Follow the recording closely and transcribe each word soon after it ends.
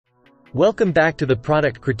Welcome back to the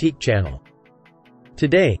Product Critique channel.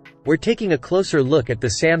 Today, we're taking a closer look at the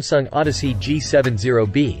Samsung Odyssey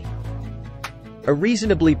G70B. A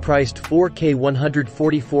reasonably priced 4K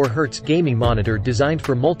 144Hz gaming monitor designed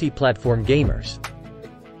for multi-platform gamers.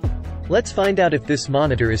 Let's find out if this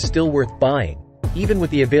monitor is still worth buying, even with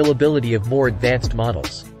the availability of more advanced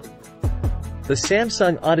models. The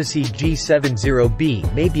Samsung Odyssey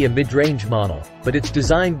G70B may be a mid-range model, but its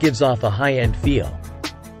design gives off a high-end feel.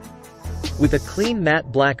 With a clean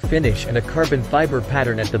matte black finish and a carbon fiber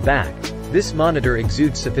pattern at the back, this monitor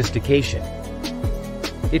exudes sophistication.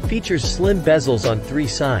 It features slim bezels on three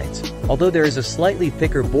sides, although there is a slightly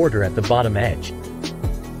thicker border at the bottom edge.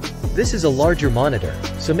 This is a larger monitor,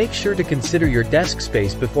 so make sure to consider your desk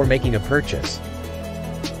space before making a purchase.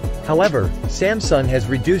 However, Samsung has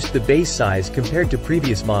reduced the base size compared to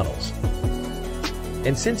previous models.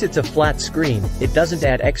 And since it's a flat screen, it doesn't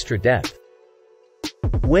add extra depth.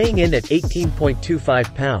 Weighing in at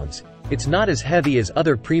 18.25 pounds, it's not as heavy as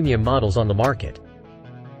other premium models on the market.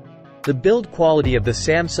 The build quality of the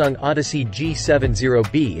Samsung Odyssey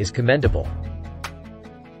G70B is commendable,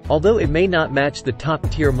 although it may not match the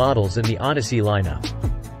top-tier models in the Odyssey lineup.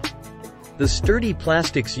 The sturdy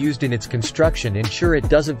plastics used in its construction ensure it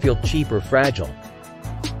doesn't feel cheap or fragile.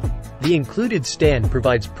 The included stand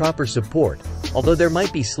provides proper support, although there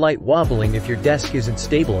might be slight wobbling if your desk isn't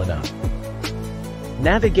stable enough.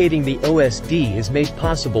 Navigating the OSD is made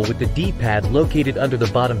possible with the D-pad located under the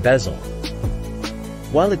bottom bezel.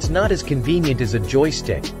 While it's not as convenient as a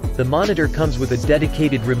joystick, the monitor comes with a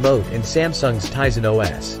dedicated remote and Samsung's Tizen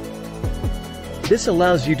OS. This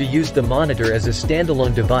allows you to use the monitor as a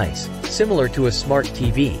standalone device, similar to a smart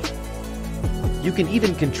TV. You can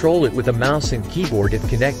even control it with a mouse and keyboard if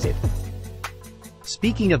connected.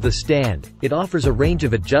 Speaking of the stand, it offers a range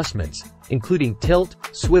of adjustments, including tilt,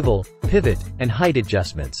 swivel, pivot, and height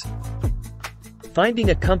adjustments. Finding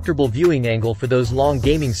a comfortable viewing angle for those long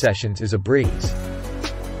gaming sessions is a breeze.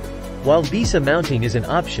 While VESA mounting is an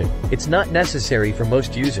option, it's not necessary for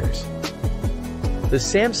most users. The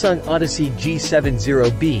Samsung Odyssey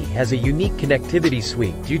G70B has a unique connectivity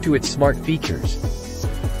suite due to its smart features.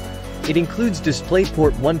 It includes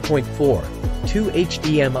DisplayPort 1.4, 2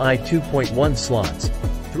 HDMI 2.1 slots,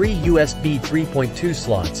 3 USB 3.2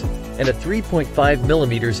 slots, and a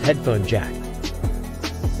 3.5mm headphone jack.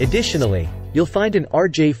 Additionally, you'll find an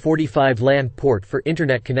RJ45 LAN port for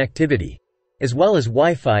internet connectivity, as well as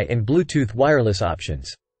Wi-Fi and Bluetooth wireless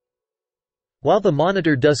options. While the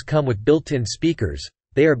monitor does come with built-in speakers,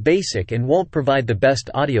 they are basic and won't provide the best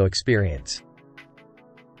audio experience.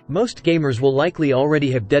 Most gamers will likely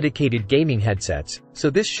already have dedicated gaming headsets, so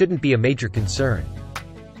this shouldn't be a major concern.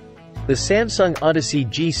 The Samsung Odyssey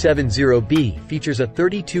G70B features a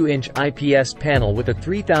 32-inch IPS panel with a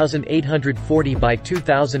 3840 by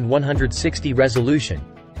 2160 resolution,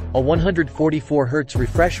 a 144 Hz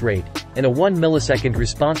refresh rate, and a 1 millisecond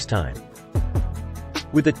response time.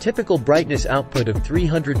 With a typical brightness output of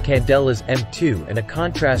 300 candelas M2 and a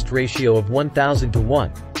contrast ratio of 1000 to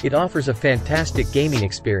 1, it offers a fantastic gaming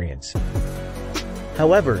experience.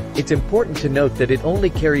 However, it's important to note that it only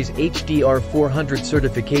carries HDR 400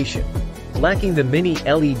 certification, lacking the mini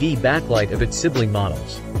LED backlight of its sibling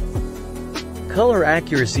models. Color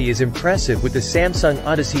accuracy is impressive with the Samsung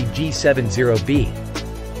Odyssey G70B.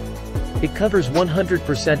 It covers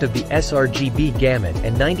 100% of the sRGB gamut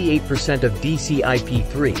and 98% of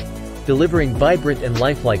DCI-P3, delivering vibrant and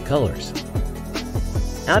lifelike colors.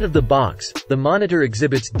 Out of the box, the monitor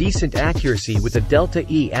exhibits decent accuracy with a Delta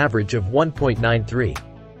E average of 1.93.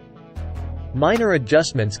 Minor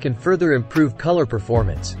adjustments can further improve color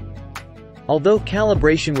performance, although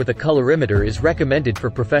calibration with a colorimeter is recommended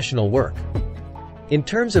for professional work. In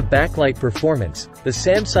terms of backlight performance, the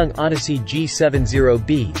Samsung Odyssey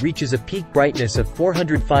G70B reaches a peak brightness of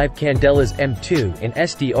 405 candelas M2 in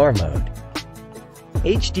SDR mode.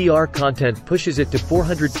 HDR content pushes it to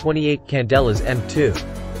 428 candelas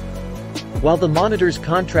M2. While the monitor's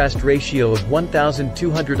contrast ratio of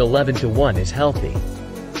 1211 to 1 is healthy,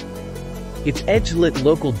 its edge-lit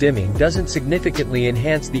local dimming doesn't significantly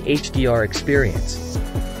enhance the HDR experience.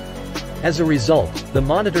 As a result, the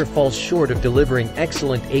monitor falls short of delivering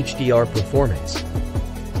excellent HDR performance.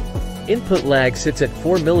 Input lag sits at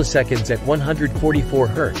 4 milliseconds at 144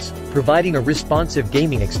 Hz, providing a responsive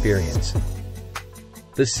gaming experience.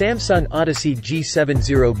 The Samsung Odyssey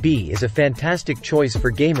G70B is a fantastic choice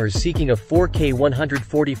for gamers seeking a 4K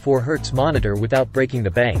 144Hz monitor without breaking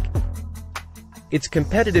the bank. Its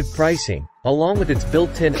competitive pricing, along with its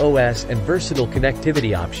built-in OS and versatile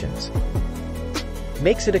connectivity options,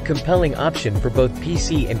 makes it a compelling option for both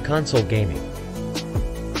PC and console gaming.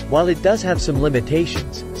 While it does have some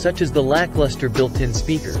limitations, such as the lackluster built-in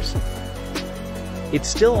speakers, it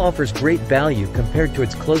still offers great value compared to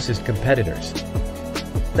its closest competitors.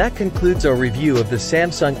 That concludes our review of the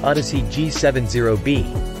Samsung Odyssey G70B.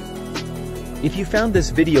 If you found this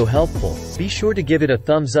video helpful, be sure to give it a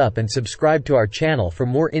thumbs up and subscribe to our channel for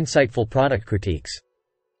more insightful product critiques.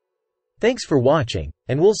 Thanks for watching,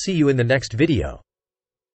 and we'll see you in the next video.